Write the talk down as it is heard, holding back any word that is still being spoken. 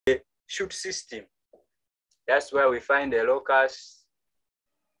shoot system. That's where we find the locusts.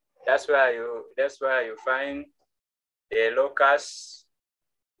 That's where you find the locusts,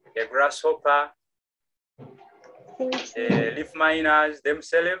 the grasshopper, the leaf miners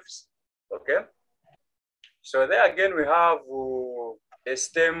themselves. Okay. So there again we have the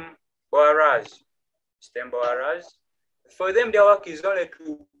stem borers. Stem borers. For them, their work is only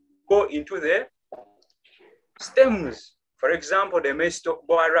to go into the stems. For example, the maize stalk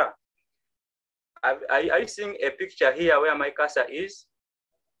borer. Are you seeing a picture here where my cursor is?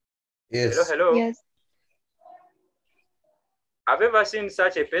 Yes. Hello, hello. Yes. Have you ever seen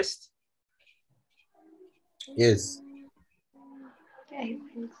such a pest? Yes.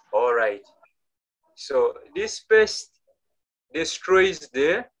 All right. So this pest destroys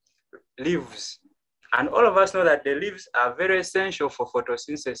the leaves. And all of us know that the leaves are very essential for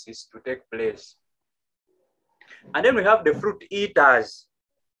photosynthesis to take place. And then we have the fruit eaters.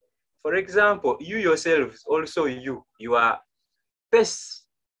 For example, you yourselves, also you are pests.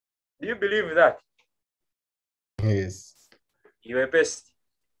 Do you believe that? Yes. You're a pest.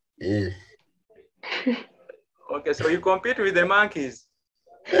 Yeah. Okay, so you compete with the monkeys.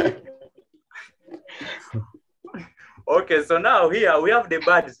 Okay, so now here we have the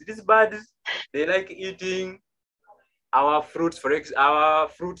birds. These birds, they like eating our fruits, our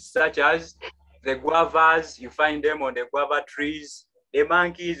fruits such as the guavas. You find them on the guava trees. The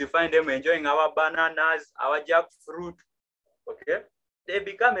monkeys, you find them enjoying our bananas, our jackfruit. Okay, they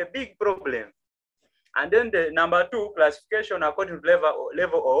become a big problem. And then the number 2 classification according to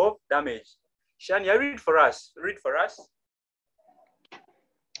level of damage. Shania, read for us. Read for us.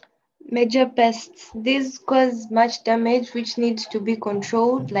 Major pests. These cause much damage which needs to be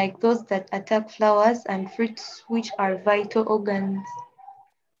controlled, like those that attack flowers and fruits, which are vital organs.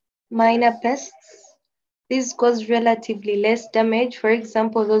 Minor pests. These cause relatively less damage, for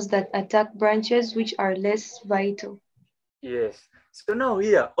example, those that attack branches, which are less vital. Yes. So now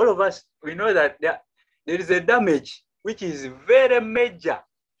here, all of us, we know that there is a damage which is very major.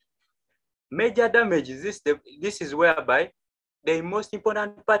 Major damage is this is whereby the most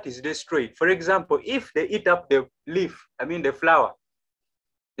important part is destroyed. For example, if they eat up the leaf, the flower,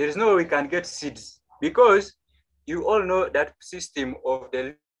 there is no way we can get seeds, because you all know that system of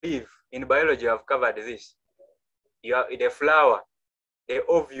the leaf in biology. I've covered this. You have the flower, the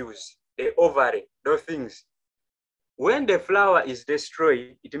ovules, the ovary, those things. When the flower is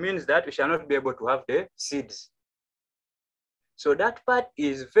destroyed, it means that we shall not be able to have the seeds. So that part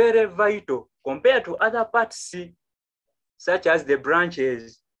is very vital compared to other parts, such as the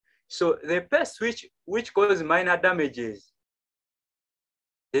branches. So the pests which cause minor damages,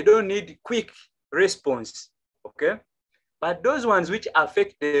 they don't need quick response, okay? But those ones which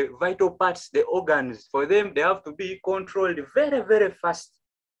affect the vital parts, the organs, for them, they have to be controlled very, very fast,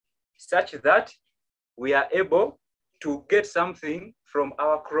 such that we are able to get something from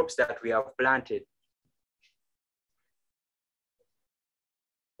our crops that we have planted.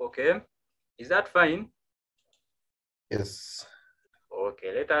 Okay, is that fine? Yes.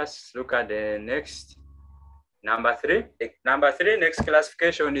 Okay, let us look at the next, number 3. Number 3, next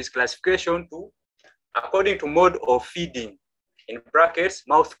classification is classification 2, according to mode of feeding, in brackets,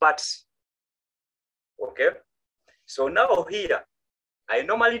 mouth parts. Okay, so now here, I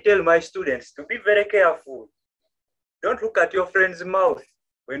normally tell my students to be very careful. Don't look at your friend's mouth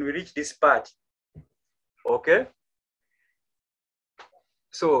when we reach this part. Okay,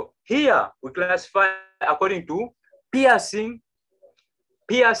 so here we classify according to piercing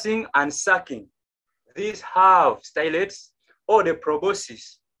and sucking. These have stylets or the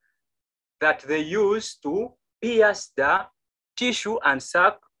proboscis that they use to pierce the tissue and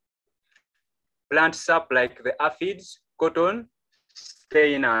suck plant sap, like the aphids, cotton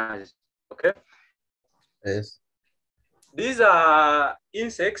stainers. Okay. Yes. These are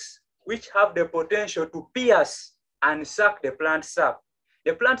insects which have the potential to pierce and suck the plant sap.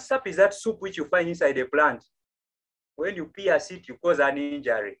 The plant sap is that soup which you find inside the plant. When you pierce it, you cause an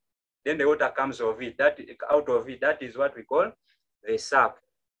injury. Then the water comes out of it. That is what we call the sap.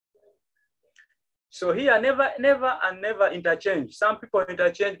 So here, never interchange. Some people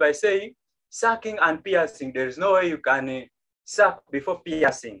interchange by saying sucking and piercing. There is no way you can suck before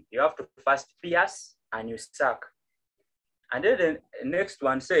piercing. You have to first pierce and you suck. And then the next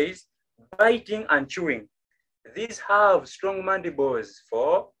one says biting and chewing. These have strong mandibles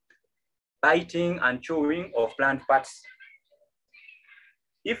for biting and chewing of plant parts.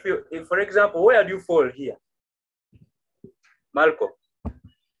 If for example, where do you fall here? Malcolm.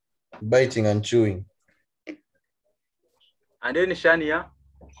 Biting and chewing. And then Shania.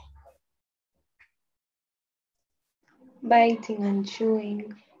 Biting and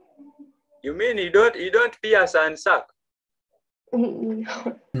chewing. You mean you don't pierce and suck?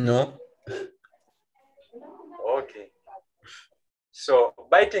 No. Okay. So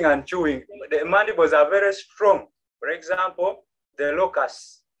biting and chewing, the mandibles are very strong. For example, the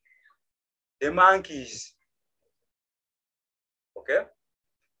locusts, the monkeys. Okay.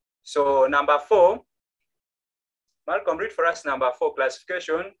 So number 4, Malcolm, read for us number 4,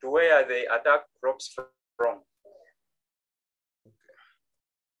 classification to where they attack crops from.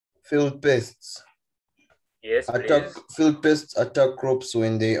 Field pests. Yes, please. Field pests attack crops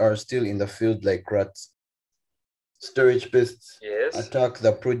when they are still in the field, like rats. Storage pests attack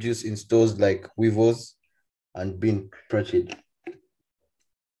the produce in stores, like weevils and bean pratchett.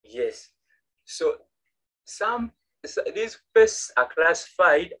 Yes. So these pests are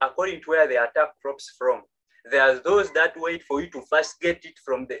classified according to where they attack crops from. There are those that wait for you to first get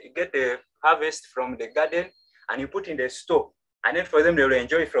the harvest from the garden and you put in the store, and then for them they will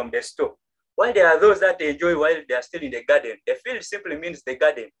enjoy from the store. While there are those that enjoy while they are still in the garden. The field simply means the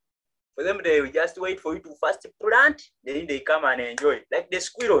garden. For them, they will just wait for you to first plant, then they come and enjoy. Like the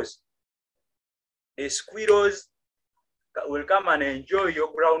squirrels. The squirrels will come and enjoy your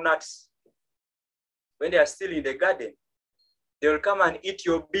groundnuts. When they are still in the garden, they will come and eat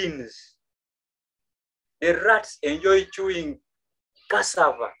your beans. The rats enjoy chewing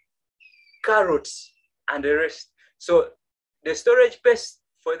cassava, carrots, and the rest. So the storage pests,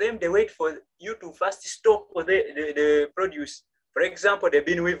 for them, they wait for you to first stock the produce. For example, the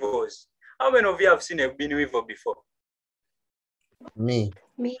bean weevils. How many of you have seen a bean weevil before? Me.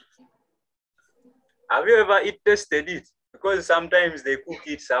 Have you ever tasted it? Because sometimes they cook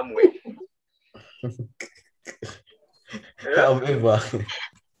it somewhere. However.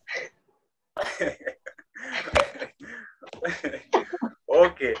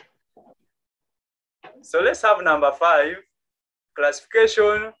 Okay. So let's have number 5,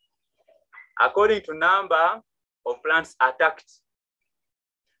 classification according to number of plants attacked.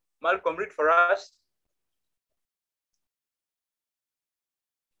 Malcolm, read for us.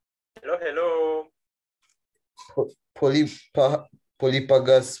 Hello.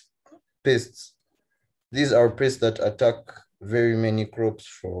 Polypagous pests. These are pests that attack very many crops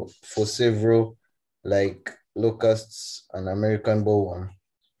for several, like locusts and American bollworm.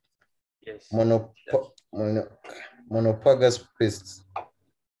 Yes. Monopagous pests.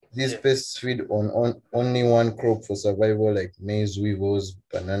 These pests feed on only one crop for survival, like maize weevils,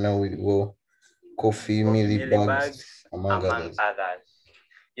 banana weevil, coffee mealybugs, among others.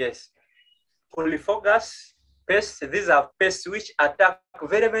 Yes. Polyphagous pests, these are pests which attack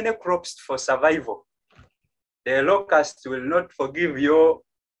very many crops for survival. The locust will not forgive your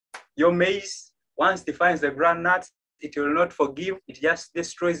maize. Once it finds the groundnuts, it will not forgive. It just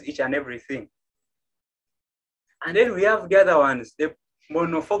destroys each and everything. And then we have the other ones, the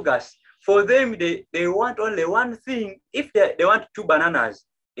monophagous. For them, they want only one thing. If they want 2 bananas,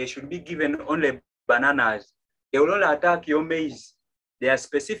 they should be given only bananas. They will only attack your maize. They are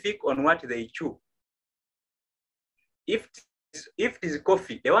specific on what they chew. If it is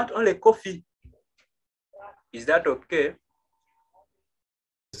coffee, they want only coffee. Is that okay?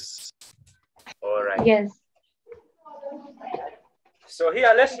 All right. Yes. So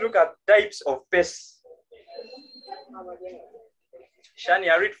here, let's look at types of pests.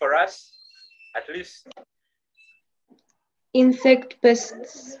 Shania, read for us, at least. Insect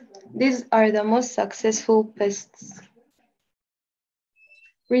pests. These are the most successful pests.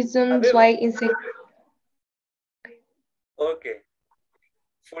 Reasons why insects... Okay.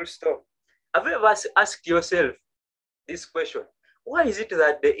 Full stop. Have you ever asked yourself this question? Why is it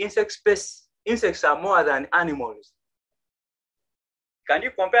that the insects are more than animals? Can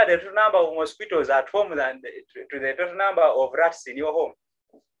you compare the total number of mosquitoes at home to the total number of rats in your home?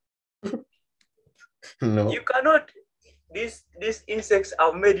 No. You cannot. These insects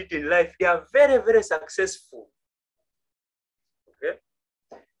have made it in life. They are very, very successful. Okay?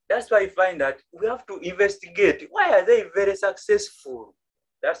 That's why I find that we have to investigate. Why are they very successful?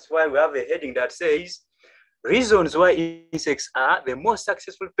 That's why we have a heading that says, reasons why insects are the most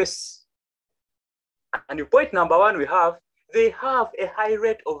successful pests. And point number 1 we have, they have a high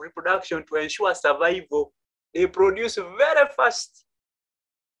rate of reproduction to ensure survival. They produce very fast.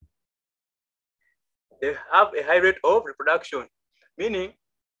 They have a high rate of reproduction, meaning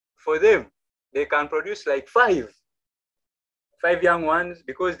for them, they can produce like 5 young ones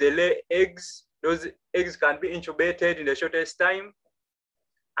because they lay eggs. Those eggs can be incubated in the shortest time.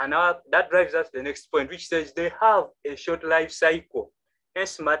 And that drives us to the next point, which says they have a short life cycle,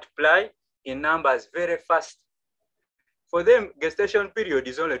 hence multiply in numbers very fast. For them, gestation period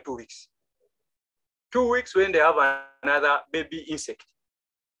is only 2 weeks. 2 weeks when they have another baby insect.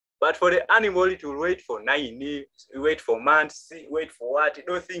 But for the animal, it will wait for 9, wait for months, wait for what,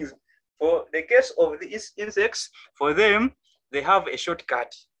 those things. For the case of these insects, for them, they have a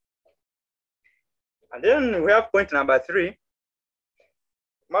shortcut. And then we have point number 3.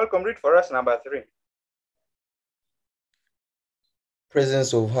 Malcolm, read for us number 3.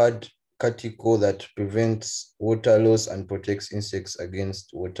 Presence of hard cuticle that prevents water loss and protects insects against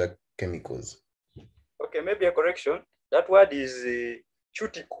water chemicals. Okay, maybe a correction. That word is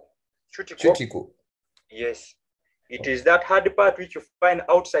cuticle. Cuticle. Yes. It is that hard part which you find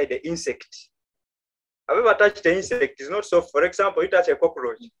outside the insect. Have you ever touched the insect? It's not soft. For example, you touch a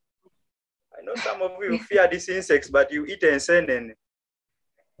cockroach. I know some of you fear these insects, but you eat and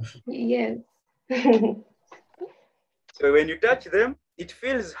Yes. So when you touch them, it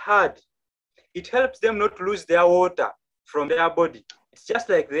feels hard. It helps them not lose their water from their body. It's just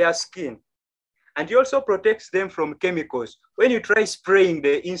like their skin. And it also protects them from chemicals. When you try spraying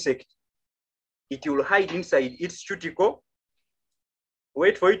the insect, it will hide inside its cuticle.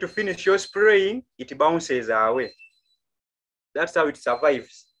 Wait for you to finish your spraying, it bounces away. That's how it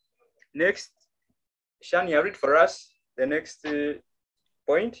survives. Next, Shania, read for us the next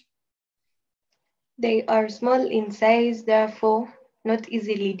point. They are small in size, therefore not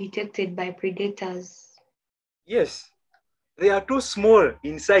easily detected by predators. Yes, they are too small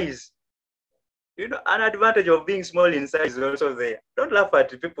in size. You know, an advantage of being small in size is also there. Don't laugh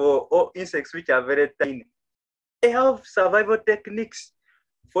at people or insects which are very tiny. They have survival techniques.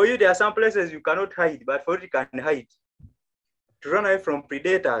 For you, there are some places you cannot hide, but for you, you can hide to run away from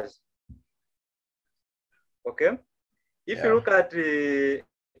predators. Okay? If you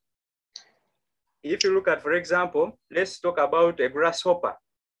look at, for example, let's talk about a grasshopper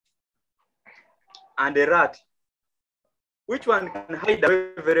and a rat. Which one can hide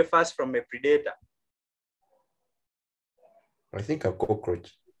away very fast from a predator? I think a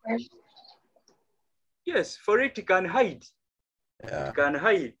cockroach. Yes, for it can hide. Yeah. It can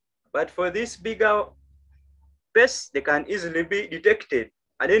hide. But for these bigger pests, they can easily be detected.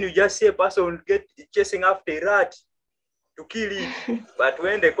 And then you just see a person get chasing after a rat to kill it. But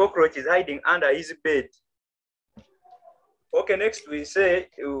when the cockroach is hiding under his bed. Okay, next we say,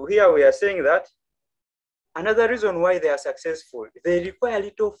 here we are saying that another reason why they are successful, they require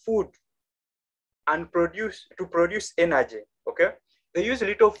little food and to produce energy, okay? They use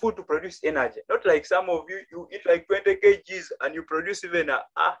little food to produce energy. Not like some of you, you eat like 20 kgs and you produce even a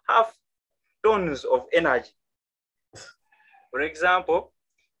half tons of energy. For example,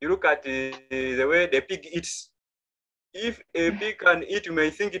 you look at the way the pig eats. If a pig can eat, you may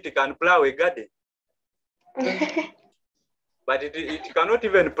think it can plow a garden. But it cannot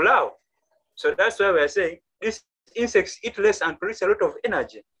even plow. So that's why we're saying these insects eat less and produce a lot of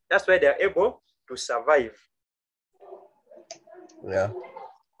energy. That's why they're able to survive. Yeah.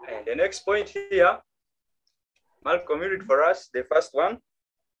 And the next point here, Malcolm, read for us the first one.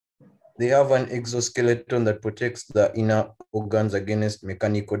 They have an exoskeleton that protects the inner organs against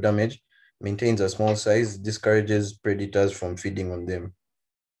mechanical damage, maintains a small size, discourages predators from feeding on them.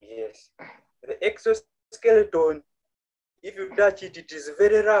 Yes. The exoskeleton, if you touch it, it is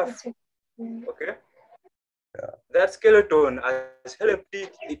very rough. Okay? Yeah. That skeleton has helped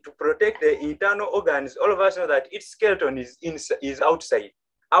it to protect the internal organs. All of us know that its skeleton is outside.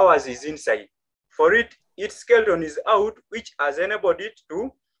 Ours is inside. For it, its skeleton is out, which has enabled it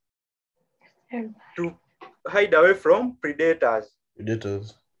to hide away from predators.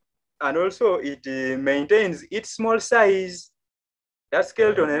 And also it maintains its small size. That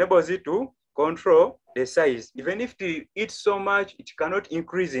skeleton enables it to control the size. Even if it eats so much, it cannot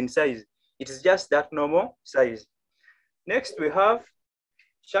increase in size. It is just that normal size. Next we have,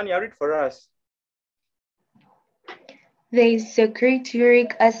 Shania, read for us. They secrete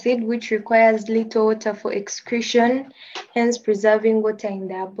uric acid, which requires little water for excretion, hence preserving water in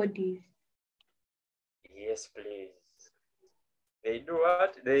their bodies. Yes, please. They do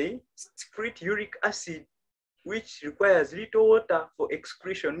what? They secrete uric acid, which requires little water for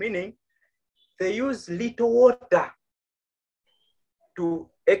excretion, meaning they use little water to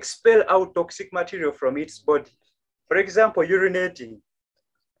expel out toxic material from its body. For example, urinating.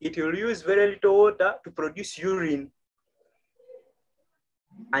 It will use very little water to produce urine,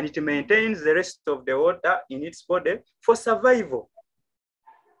 and it maintains the rest of the water in its body for survival.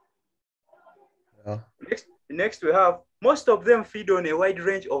 Yeah. Next we have, most of them feed on a wide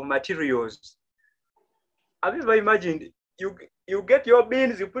range of materials. Have you ever imagined, you get your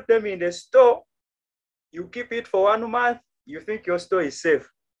beans, you put them in the store, you keep it for 1 month, you think your store is safe.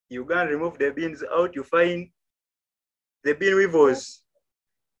 You can remove the beans out, you find the bean weevils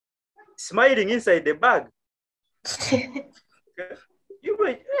smiling inside the bag. Okay. You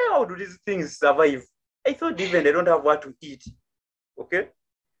wait, how do these things survive? I thought even they don't have what to eat. Okay?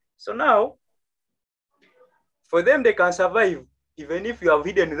 So now, for them, they can survive even if you have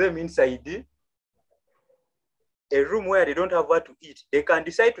hidden them inside a room where they don't have what to eat. They can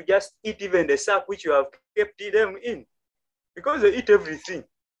decide to just eat even the sack which you have kept them in, because they eat everything.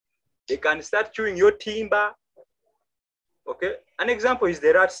 They can start chewing your timber. Okay, an example is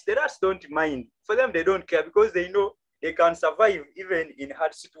the rats. The rats don't mind. For them, they don't care because they know they can survive even in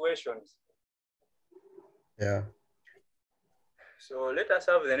hard situations. Yeah. So let us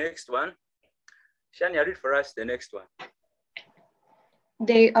have the next one. Shania, read for us the next one.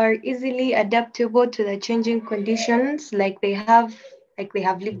 They are easily adaptable to the changing conditions, like they have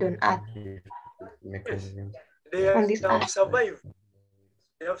lived on Earth. Yes, On this have Earth. survived.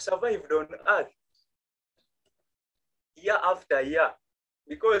 They have survived on Earth year after year,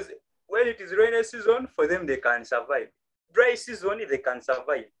 because when it is rainy season, for them they can survive. Dry season, they can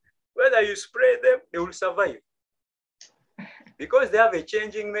survive. Whether you spray them, they will survive, because they have a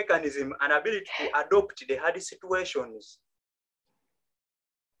changing mechanism and ability to adopt the hard situations.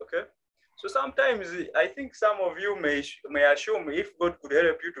 Okay, so sometimes I think some of you may assume if God could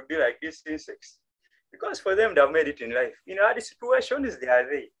help you to be like these insects, because for them they have made it in life. In hard situations, they are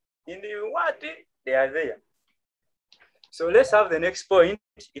there. In the what, they are there. So let's have the next point.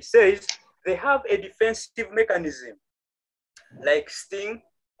 It says they have a defensive mechanism like sting,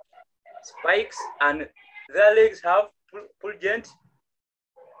 spikes, and their legs have pungent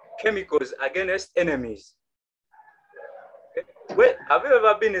chemicals against enemies. Okay. Wait, have you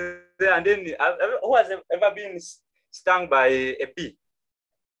ever been there and then who has ever been stung by a bee?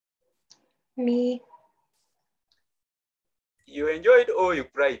 Me. You enjoyed or you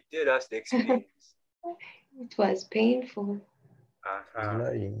cried? Tell us the experience. It was painful.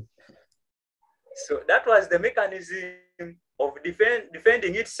 Lying. So that was the mechanism of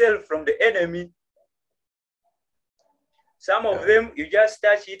defending itself from the enemy. Some of them, you just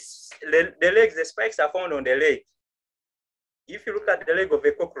touch it, the legs, the spikes are found on the leg. If you look at the leg of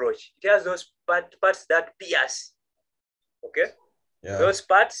a cockroach, it has those parts that pierce. Okay? Yeah. Those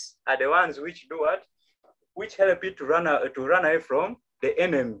parts are the ones which do what? Which help it to run away from the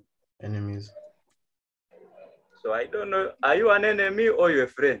enemy. Enemies. So I don't know, are you an enemy or you a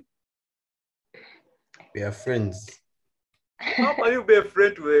friend? We are friends. How can you be a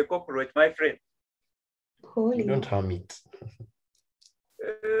friend to a cockroach, my friend? Holy. You don't harm it.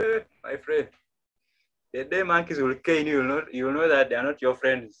 My friend, the day monkeys will cane you, you'll know that they are not your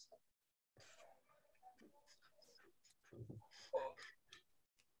friends.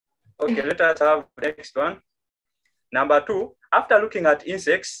 Okay, let us have the next one. Number 2, after looking at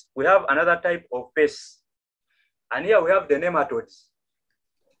insects, we have another type of pests. And here we have the nematodes.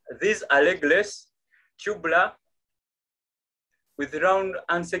 These are legless, tubular, with round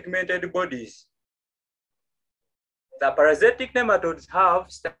unsegmented bodies. The parasitic nematodes have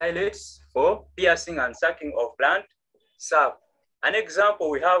stylets for piercing and sucking of plant sap. An example,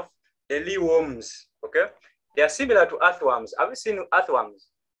 we have the leeworms. Okay, they are similar to earthworms. Have you seen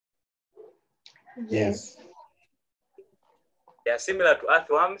earthworms? Yes. They are similar to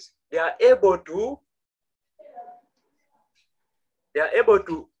earthworms. They are able to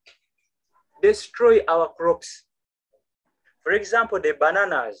destroy our crops. For example, the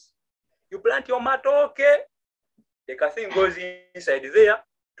bananas. You plant your matoke, the thing goes inside there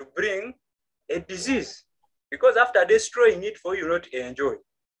to bring a disease, because after destroying it for you not to enjoy.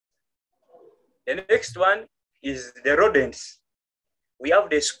 The next one is the rodents. We have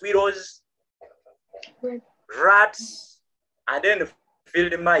the squirrels, rats, and then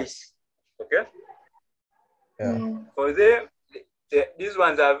field mice. Okay? Yeah. For them, these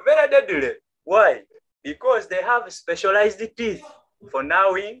ones are very deadly. Why? Because they have specialized teeth for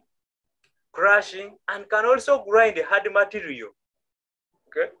gnawing, crushing, and can also grind hard material.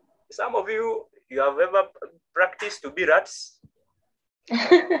 Okay? Some of you have ever practiced to be rats?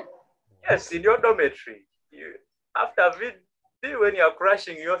 Yes, in your dormitory. After when you are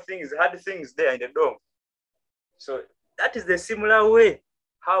crushing your things, hard things there in the dorm. So that is the similar way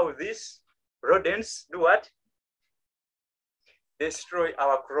how these rodents do what? Destroy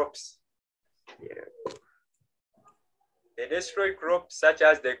our crops. Yeah. They destroy crops such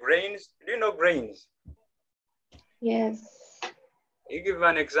as the grains. Do you know grains? Yes. You give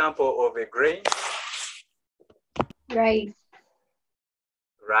an example of a grain. Rice.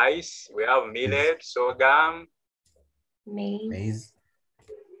 Rice. We have millet, sorghum, Maize.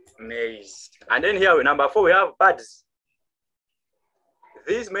 maize. And then here, number 4, we have birds.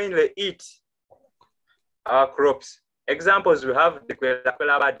 These mainly eat our crops. Examples, we have the quail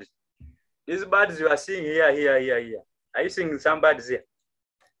birds. These birds you are seeing here. Are you seeing some birds here?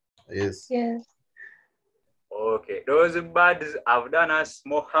 Yes. Yes. Okay, those birds have done us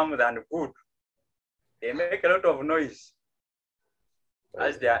more harm than good. They make a lot of noise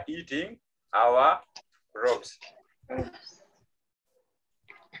as they are eating our crops.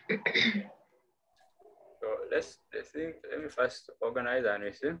 So let's think. Let me first organize and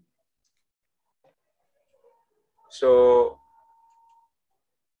we see. So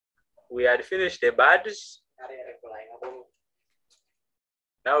we had finished the birds.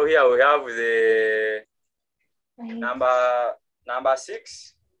 Now here we have the number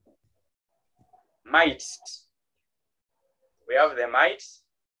 6, mites. We have the mites.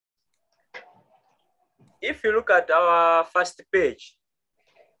 If you look at our first page,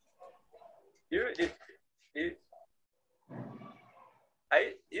 you seeing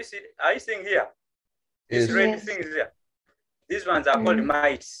here? Yes. These red Yes. things here. These ones are called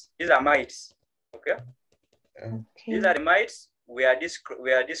mites. These are mites. Okay. These are the mites we are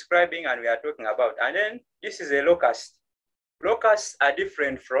describing and we are talking about. And then this is a locust. Locusts are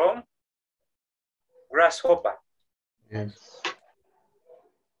different from grasshopper. Yes.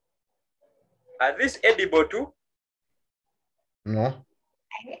 Are these edible too? No.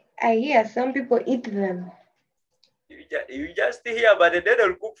 I hear some people eat them. You just hear, but the day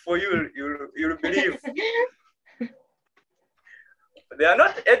they'll cook for you, you'll believe. They are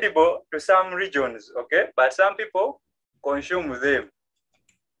not edible to some regions, okay? But some people consume them.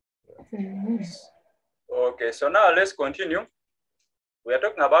 Okay, so now let's continue. We are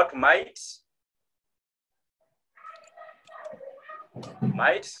talking about mites.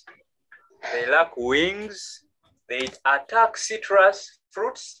 Mites, they lack wings. They attack citrus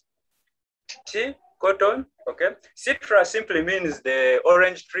fruits, tea, cotton, okay? Citrus simply means the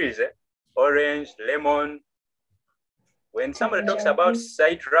orange trees, orange, lemon. When somebody talks about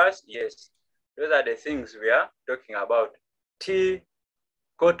citrus, yes, those are the things we are talking about. Tea,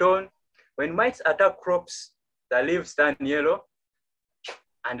 cotton. When mites attack crops, the leaves turn yellow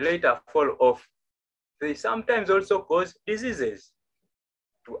and later fall off. They sometimes also cause diseases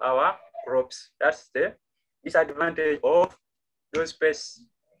to our crops. That's the disadvantage of those pests.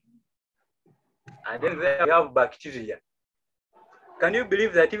 And then there we have bacteria. Can you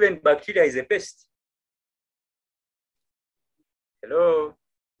believe that even bacteria is a pest? Hello?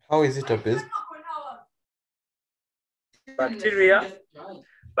 How is it a pest?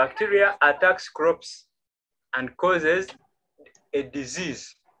 Bacteria attacks crops and causes a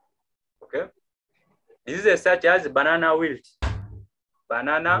disease. Okay? Diseases such as banana wilt,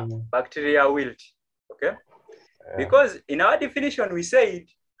 banana bacteria wilt. Okay? Because in our definition, we said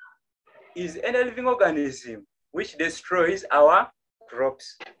is any living organism which destroys our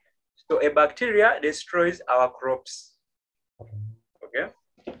crops. So a bacteria destroys our crops. Okay?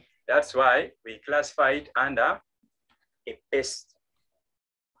 That's why we classify it under a pest.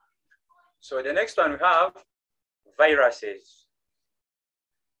 So the next one we have viruses.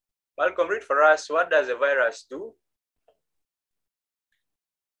 Malcolm, read for us, what does a virus do?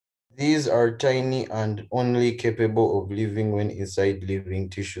 These are tiny and only capable of living when inside living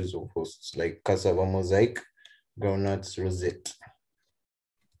tissues of hosts like cassava mosaic, groundnuts, rosette.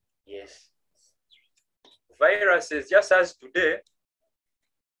 Yes. Viruses, just as today,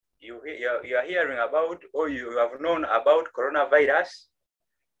 you are hearing about, or you have known about coronavirus,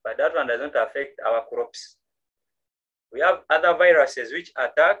 but that one doesn't affect our crops. We have other viruses which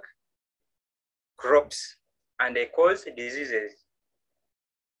attack crops and they cause diseases.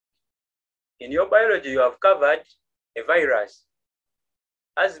 In your biology, you have covered a virus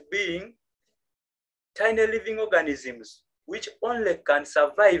as being tiny living organisms which only can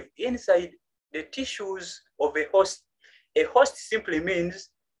survive inside the tissues of a host. A host simply means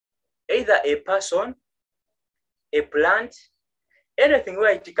either a person, a plant, anything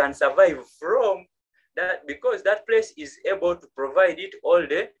where it can survive from that, because that place is able to provide it all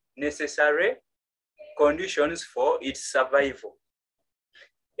the necessary conditions for its survival.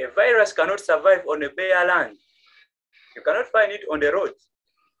 A virus cannot survive on a bare land. You cannot find it on the road.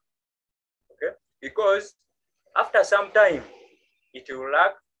 Okay? Because after some time, it will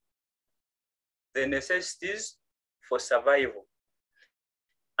lack the necessities for survival.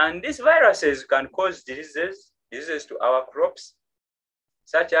 And these viruses can cause diseases to our crops,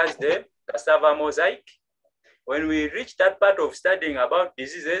 such as the cassava mosaic. When we reach that part of studying about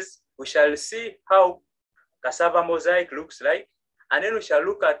diseases, we shall see how cassava mosaic looks like, and then we shall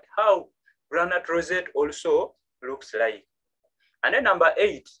look at how groundnut rosette also looks like. And then number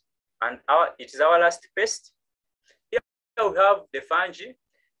 8, and it is our last pest. Here we have the fungi.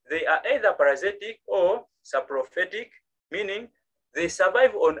 They are either parasitic or saprophytic, meaning they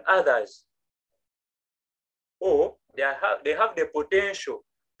survive on others, or they have the potential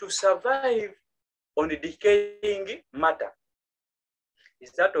to survive on decaying matter.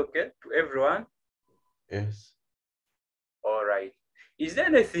 Is that okay to everyone? Yes. All right. Is there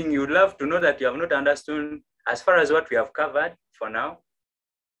anything you'd love to know that you have not understood as far as what we have covered for now?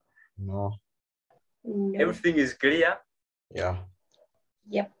 No. No. Everything is clear? Yeah.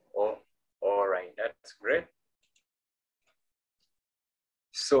 Yep. Oh, all right. That's great.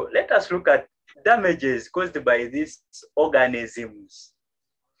 So let us look at damages caused by these organisms.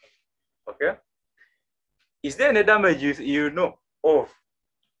 Okay. Is there any damage you know of?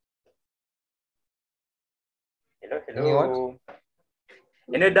 Hello, Any what? hello.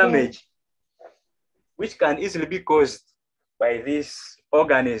 Any damage which can easily be caused by these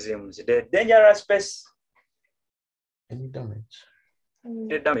organisms, the dangerous pests. Any damage?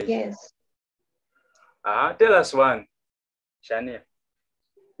 The damage. Yes. Tell us one, Shania.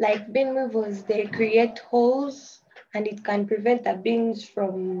 Like bean weevils, they create holes and it can prevent the beans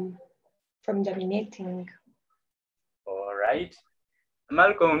from germinating. All right.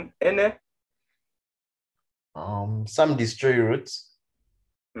 Malcolm, any? Some destroy roots,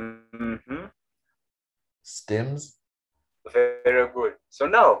 Mm-hmm. stems. Very good. So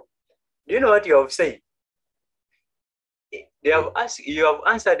now, do you know what you have said? You have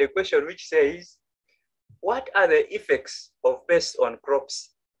answered the question which says, what are the effects of pests on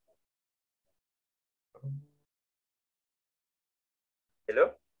crops?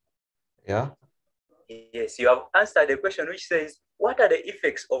 Hello? Yeah. Yes, you have answered the question which says, what are the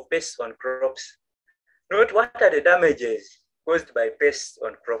effects of pests on crops? Not what are the damages caused by pests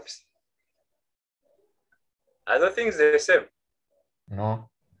on crops. Are those things the same? No.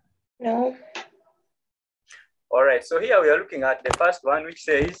 No. All right, so here we are looking at the first one, which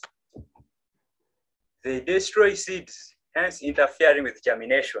says they destroy seeds, hence interfering with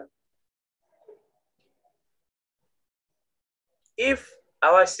germination. If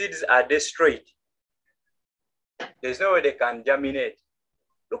our seeds are destroyed, there's no way they can germinate.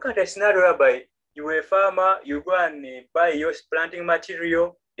 Look at a scenario whereby you are a farmer, you go and buy your planting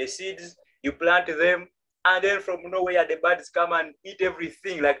material, the seeds, you plant them, and then from nowhere the birds come and eat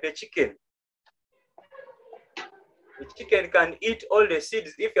everything like the chicken. The chicken can eat all the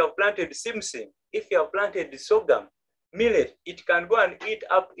seeds. If you have planted simsim, if you have planted sorghum, millet, it can go and eat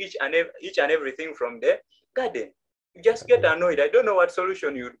up each and everything from the garden. You just get annoyed. I don't know what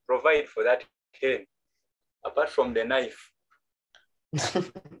solution you would provide for that hen, apart from the knife.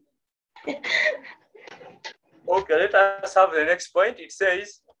 Okay, let us have the next point. It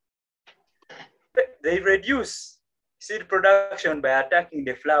says they reduce seed production by attacking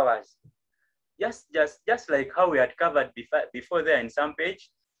the flowers. Just like how we had covered before there in some page,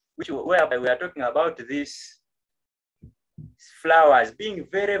 whereby we are talking about these flowers being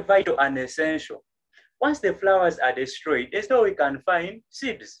very vital and essential. Once the flowers are destroyed, there's no way we can find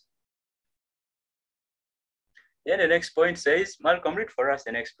seeds. Then the next point says, Malcolm, read for us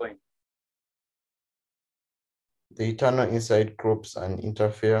the next point. They tunnel inside crops and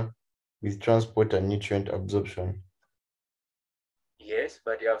interfere with transport and nutrient absorption. Yes,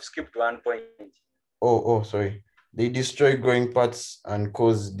 but you have skipped one point. Oh, sorry. They destroy growing parts and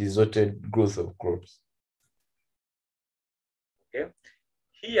cause disordered growth of crops. Okay.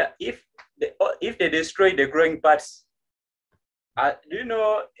 Here, if they destroy the growing parts, do you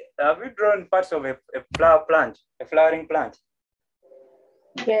know, have you drawn parts of a flowering plant?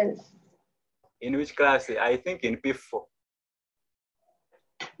 Yes. In which class? I think in P4.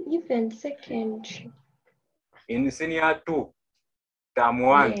 Even second. In senior 2, term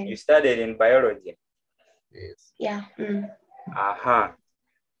 1, Yes. you studied in biology. Yes. Yeah.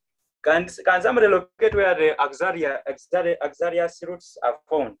 Can somebody locate where the axarius roots are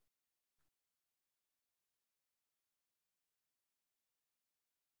found?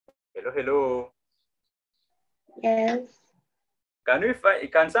 Hello. Yes.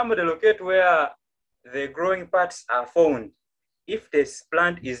 Can somebody locate where the growing parts are found? If this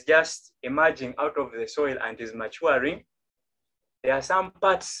plant is just emerging out of the soil and is maturing, there are some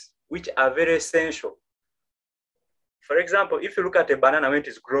parts which are very essential. For example, if you look at a banana when it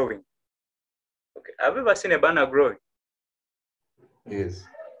is growing, okay, have you ever seen a banana growing? Yes.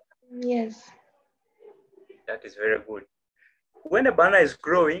 Yes. That is very good. When a banana is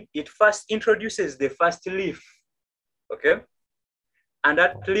growing, it first introduces the first leaf, okay? And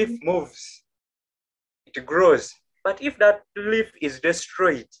that leaf moves, it grows. But if that leaf is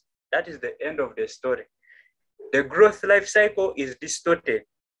destroyed, that is the end of the story. The growth life cycle is distorted,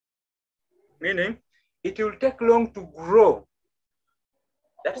 meaning it will take long to grow.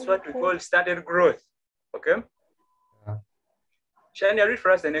 That's what we call stunted growth, okay? Yeah. Shania, read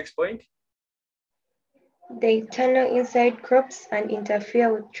for us the next point. They tunnel inside crops and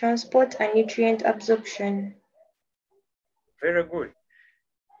interfere with transport and nutrient absorption. Very good.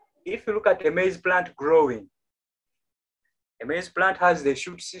 If you look at a maize plant growing, a maize plant has the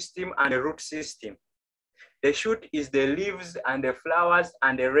shoot system and the root system. The shoot is the leaves and the flowers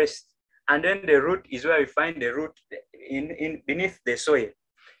and the rest. And then the root is where we find the root beneath the soil.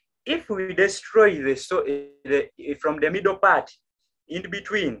 If we destroy the soil from the middle part, in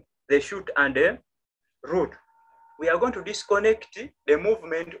between the shoot and the root, we are going to disconnect the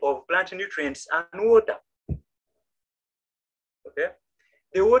movement of plant nutrients and water. Okay?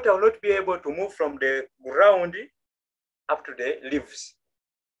 The water will not be able to move from the ground up to the leaves.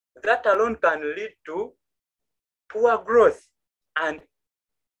 That alone can lead to poor growth and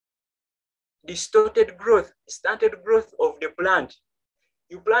distorted growth, stunted growth of the plant.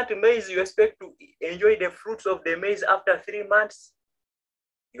 You plant maize, you expect to enjoy the fruits of the maize after 3 months.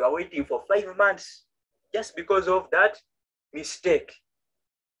 You are waiting for 5 months just because of that mistake,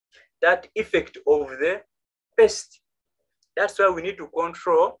 that effect of the pest. That's why we need to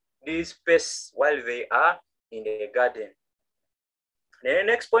control these pests while they are in the garden. The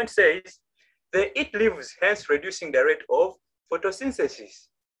next point says, they eat leaves, hence reducing the rate of photosynthesis.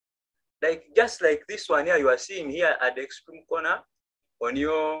 Just like this one here, you are seeing here at the extreme corner on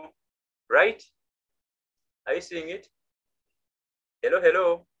your right. Are you seeing it? Hello,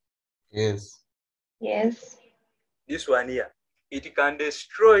 hello. Yes. Yes. This one here, it can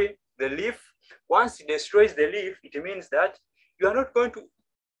destroy the leaf. Once it destroys the leaf, it means that you are not going to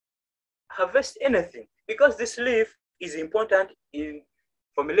harvest anything, because this leaf is important in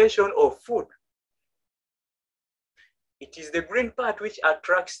formulation of food. It is the green part which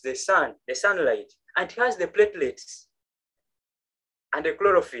attracts the sunlight, and it has the platelets and the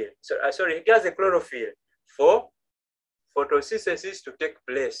chlorophyll. It has the chlorophyll for photosynthesis to take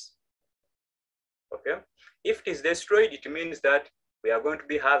place. Okay. If it is destroyed, it means that we are going to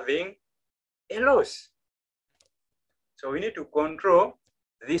be having a loss. So we need to control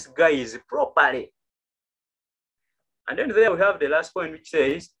these guys properly. And then there we have the last point, which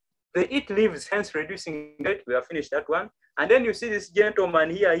says they eat leaves, hence reducing it. We have finished that one. And then you see this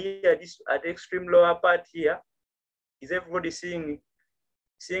gentleman here, this at the extreme lower part here. Is everybody seeing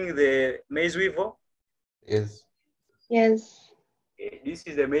the maize weevil? Yes. Yes. This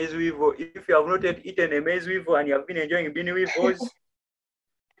is the maize weevil. If you have not yet eaten a maize weevil and you have been enjoying bean weevils,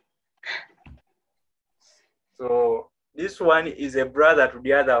 so this one is a brother to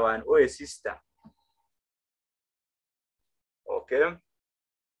the other one, or a sister. Okay.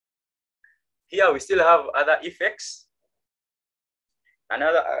 Here we still have other effects.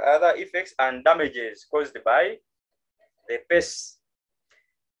 Other effects and damages caused by the pests.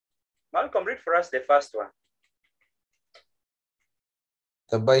 Malcolm, read for us the first one.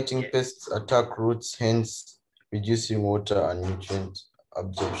 The biting pests attack roots, hence reducing water and nutrient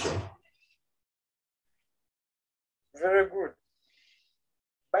absorption. Very good.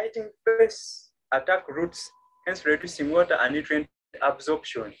 Biting pests attack roots, hence reducing water and nutrient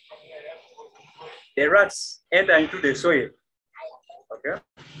absorption. The rats enter into the soil. Okay.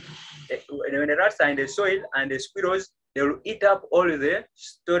 When the rats are in the soil, and the squirrels, they will eat up all the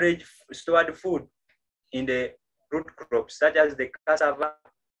stored food in the root crops, such as the cassava,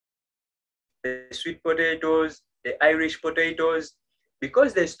 the sweet potatoes, the Irish potatoes,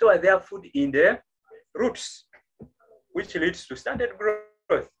 because they store their food in the roots, which leads to stunted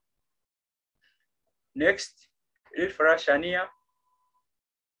growth. Next, read for us, Shania.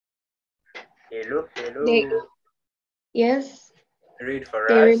 Hello, hello. Yes. Read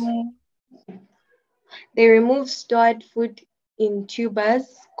for us. They remove stored food in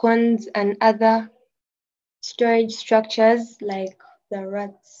tubers, cones, and other storage structures like the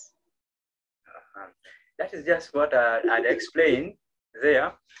rats. That is just what I'd explained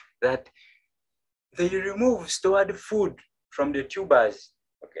there, that they remove stored food from the tubers,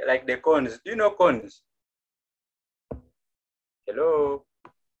 okay, like the cones. Do you know cones? Hello?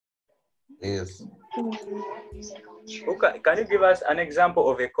 Yes. Okay, can you give us an example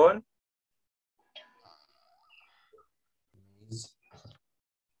of a cone?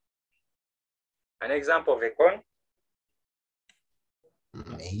 An example of a cone?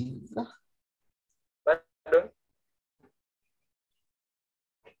 Maize. Pardon?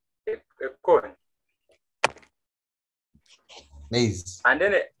 A cone. Maize. And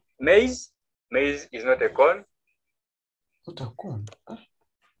then maize. Maize is not a cone. What a cone?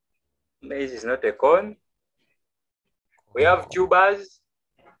 Maize is not a cone. We have tubers.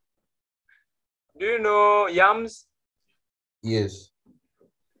 Do you know yams? Yes.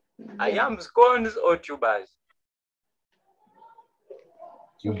 Are yams cones or tubers?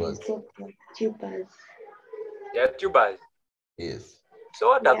 Tubers. Tubers. They are tubers. Yes. So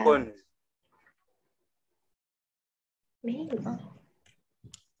what are Yeah. cones? Maize.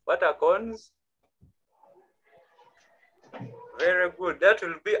 What are cones? Very good. That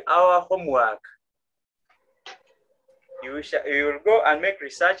will be our homework. You will go and make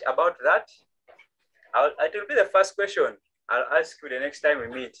research about that. It will be the first question I'll ask you the next time we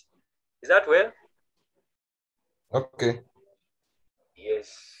meet. Is that well? Okay.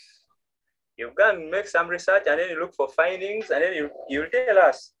 Yes. You can make some research and then you look for findings and then you'll tell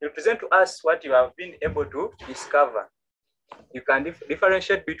us, you'll present to us what you have been able to discover. You can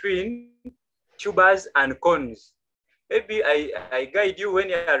differentiate between tubers and cones. Maybe I guide you when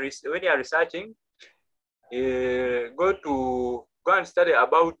you are researching. Go and study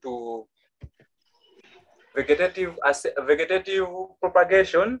about vegetative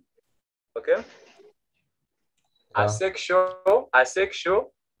propagation. Okay. Asexual and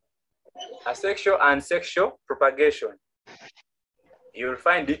sexual propagation. You'll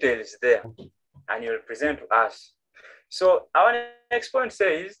find details there and you'll present to us. So our next point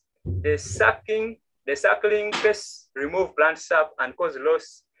says the suckling pests remove plant sap and cause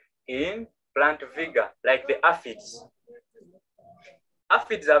loss in plant vigor, like the aphids.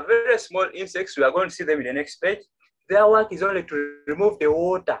 Aphids are very small insects. We are going to see them in the next page. Their work is only to remove the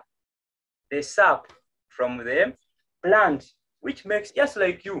water, the sap from the plant, which makes, just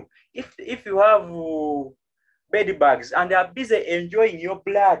like you, if you have bed bugs and they are busy enjoying your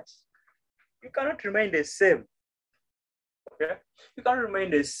blood, you cannot remain the same. Okay, you can't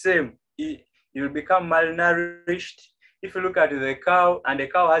remain the same. You'll become malnourished. If you look at the cow and the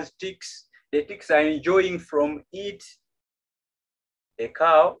cow has ticks, the ticks are enjoying from it. The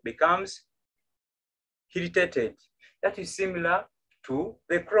cow becomes irritated. That is similar to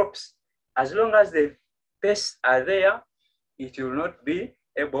the crops. As long as the pests are there, it will not be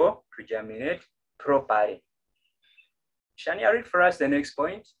able to germinate properly. Shania, read for us the next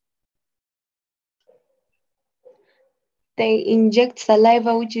point. They inject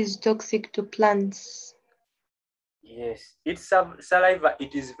saliva, which is toxic to plants. Yes, it's saliva.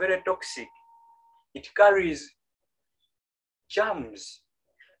 It is very toxic. It carries germs,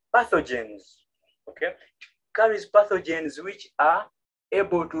 pathogens. Okay, it carries pathogens which are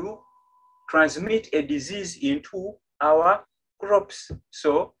able to transmit a disease into our crops.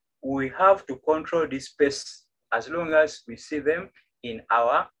 So we have to control these pests as long as we see them in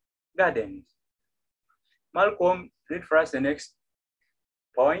our gardens. Malcolm, read for us the next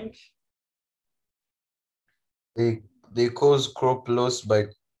point. They cause crop loss by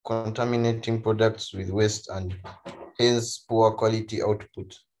contaminating products with waste and hence poor quality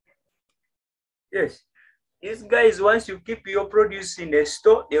output. Yes, these guys, once you keep your produce in a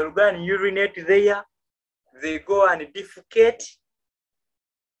store, they will go and urinate there. They go and defecate.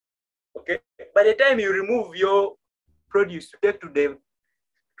 Okay, by the time you remove your produce to take to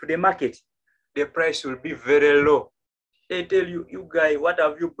the market, the price will be very low. They tell you, you guy, what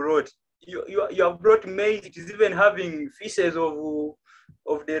have you brought? You have brought maize. It is even having feces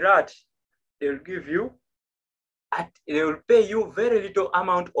of the rat. They'll give you, they will pay you very little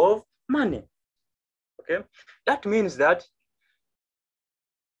amount of money. Okay, that means that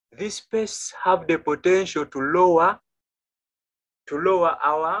these pests have the potential to lower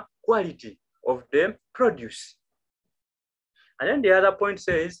our quality of the produce. And then the other point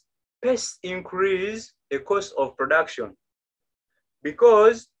says pests increase the cost of production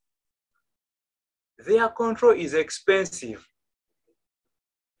because their control is expensive.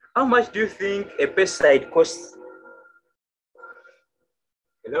 How much do you think a pesticide costs?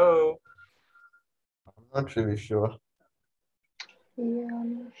 Hello? I'm not really sure. Yeah,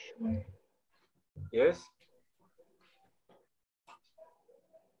 I'm not sure. Yes?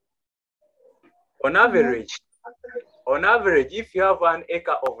 On average, if you have 1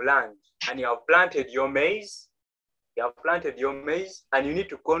 acre of land and you have planted your maize, and you need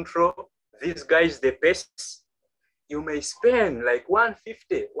to control these guys, the pests, you may spend like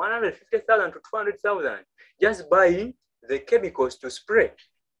 150,000 to 200,000 just buying the chemicals to spray.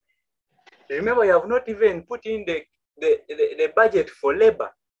 Remember, you have not even put in the budget for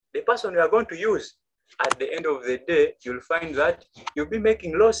labor, the person you are going to use. At the end of the day, you'll find that you'll be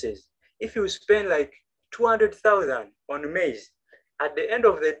making losses. If you spend like 200,000 on maize, at the end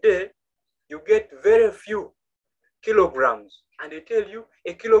of the day, you get very few kilograms. And they tell you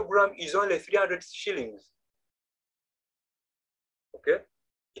a kilogram is only 300 shillings. Okay?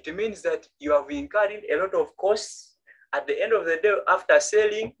 It means that you have incurred a lot of costs. At the end of the day, after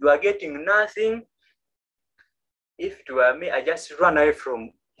selling, you are getting nothing. If it were me, I just run away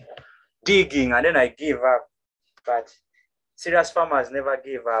from digging and then I give up. But serious farmers never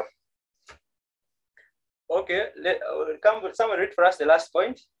give up. Okay, someone read for us the last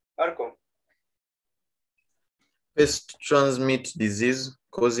point. Malcolm. Pests transmit disease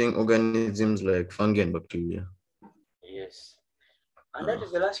causing organisms like fungi and bacteria. Yes. And that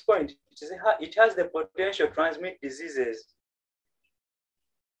is the last point. It has the potential to transmit diseases.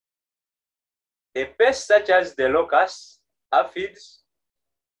 The pests such as the locusts, aphids,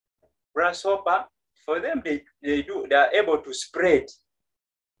 grasshopper, for them they are able to spread,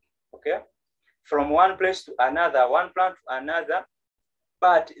 okay, from one place to another, one plant to another.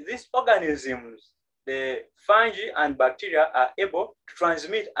 But these organisms, the fungi and bacteria, are able to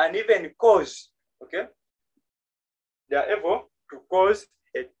transmit and even cause, okay, they are able to cause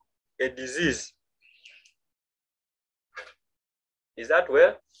a disease. Is that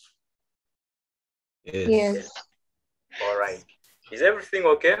well? Yes. All right. Is everything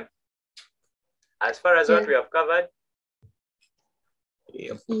okay? As far as what we have covered?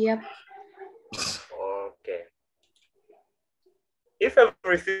 Yep. Okay. If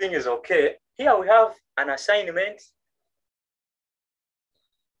everything is okay, here we have an assignment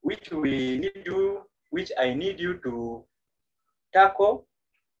which I need you to tackle.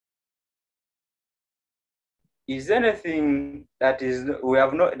 Is anything that we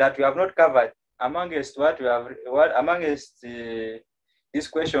have not covered amongst these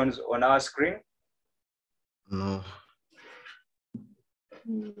questions on our screen? No.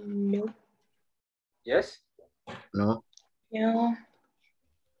 No. Yes? No. Yeah.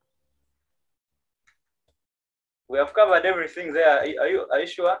 We have covered everything there. Are you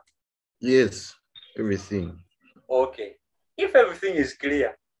sure? Yes, everything. Okay. If everything is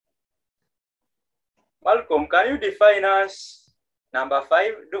clear, Malcolm, can you define us number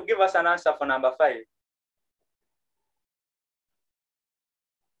 5? Give us an answer for number 5.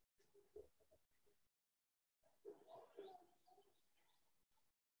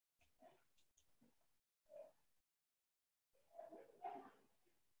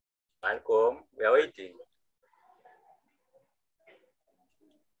 Malcolm, we are waiting.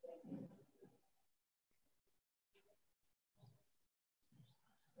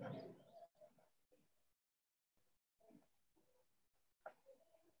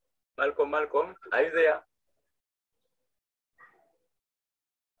 Malcolm, are you there?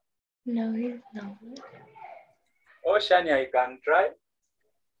 No, he's not. Oh, Shania, you can try.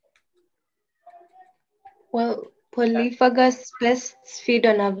 Well, polyphagous pests feed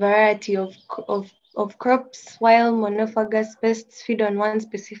on a variety of crops, while monophagous pests feed on one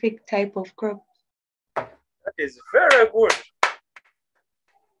specific type of crop. That is very good.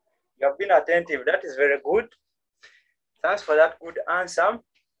 You have been attentive. That is very good. Thanks for that good answer.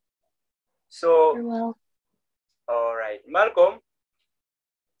 So, well. All right. Malcolm,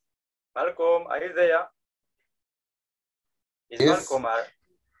 are you there? Is Yes. Malcolm?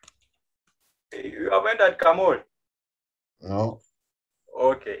 You have entered Kamol? No.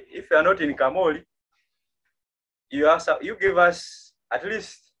 Okay. If you are not in Kamol, you give us at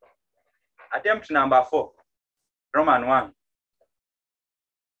least attempt number 4, Roman 1.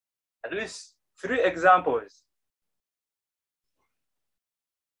 At least 3 examples.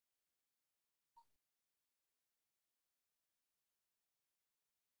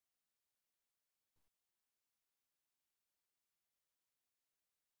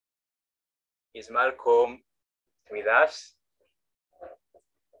 Is Malcolm with us?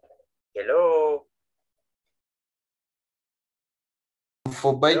 Hello.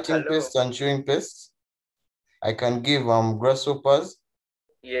 For biting pests and chewing pests, I can give grasshoppers.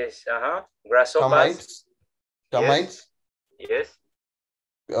 Yes, grasshoppers. Termites. Yes.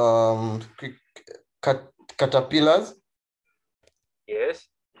 Caterpillars. Yes.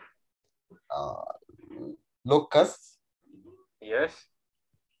 Locusts. Yes.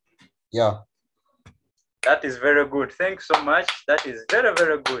 Yeah. That is very good. Thanks so much. That is very,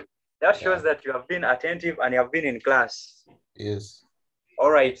 very good. That shows that you have been attentive and you have been in class. Yes. All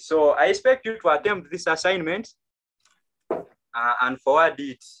right. So I expect you to attempt this assignment and forward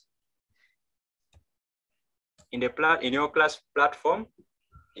it in your class platform.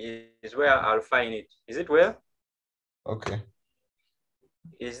 Is where I'll find it. Is it well? Okay.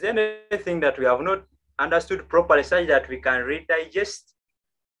 Is there anything that we have not understood properly such that we can redigest?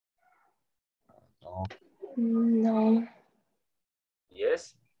 No. No.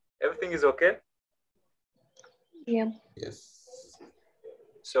 Yes. Everything is okay? Yeah. Yes.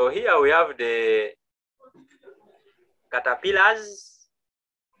 So here we have the caterpillars.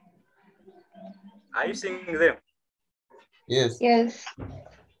 Are you seeing them? Yes. Yes.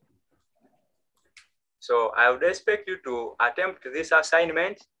 So I would expect you to attempt this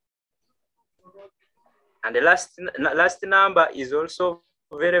assignment. And the last number is also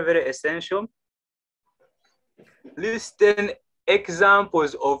very, very essential. List 10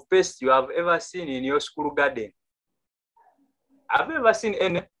 examples of pests you have ever seen in your school garden. Have you ever seen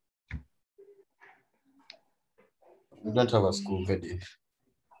any? We don't have a school garden.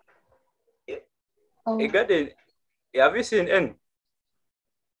 A garden, have you seen any?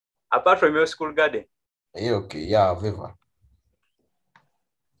 Apart from your school garden? Yeah, okay. Yeah, I've ever.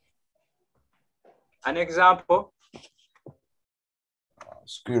 An example?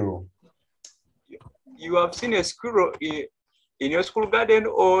 Squirrel. You have seen a squirrel in your school garden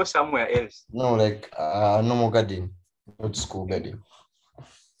or somewhere else? No, like a normal garden, not school garden.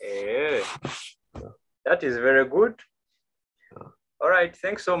 That is very good. All right,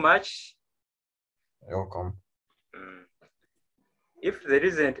 thanks so much. You're welcome. If there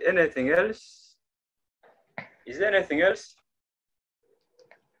isn't anything else, is there anything else?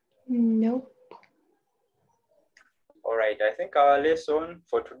 No. All right, I think our lesson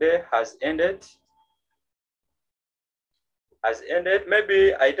for today has ended.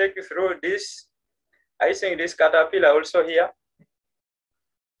 Maybe I take you through this. I think this caterpillar also here.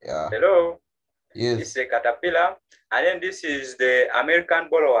 Yeah. Hello. Yes. This is a caterpillar, and then this is the American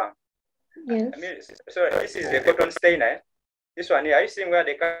bollworm. Yes. I mean, so this is the cotton stainer. This one here, are you seeing where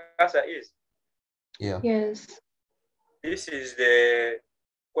the cursor is? Yeah. Yes. This is the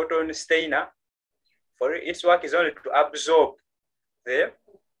cotton stainer. For its work is only to absorb the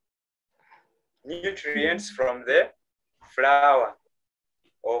nutrients from the flower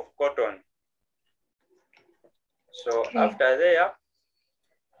of cotton. So after there,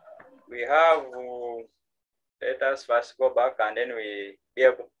 we have, let us first go back and then we be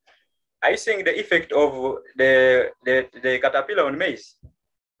able. Are you seeing the effect of the caterpillar on maize?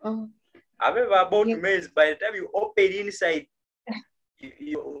 Have you ever bought maize, by the time you open inside,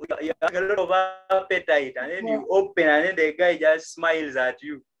 you have a lot of appetite, and then you open and then the guy just smiles at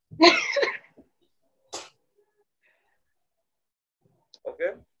you.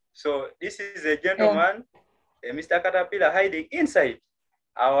 Okay, so this is a gentleman, Mr. Caterpillar, hiding inside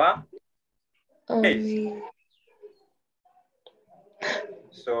our maize.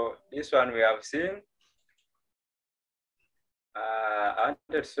 So this one we have seen. I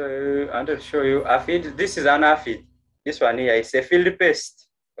want to show you aphid. This is an aphid. This one here is a field pest.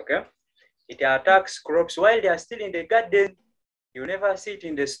 Okay, it attacks crops while they are still in the garden. You never see it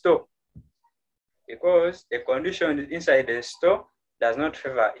in the store because the condition inside the store does not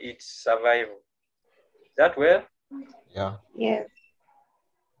favor its survival. Is that well? Yeah. Yes.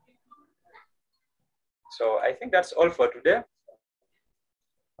 So I think that's all for today.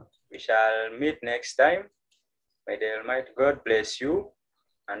 We shall meet next time. May the Almighty God bless you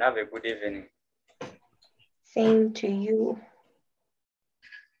and have a good evening. Same to you.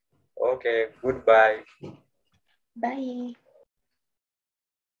 Okay, goodbye. Bye.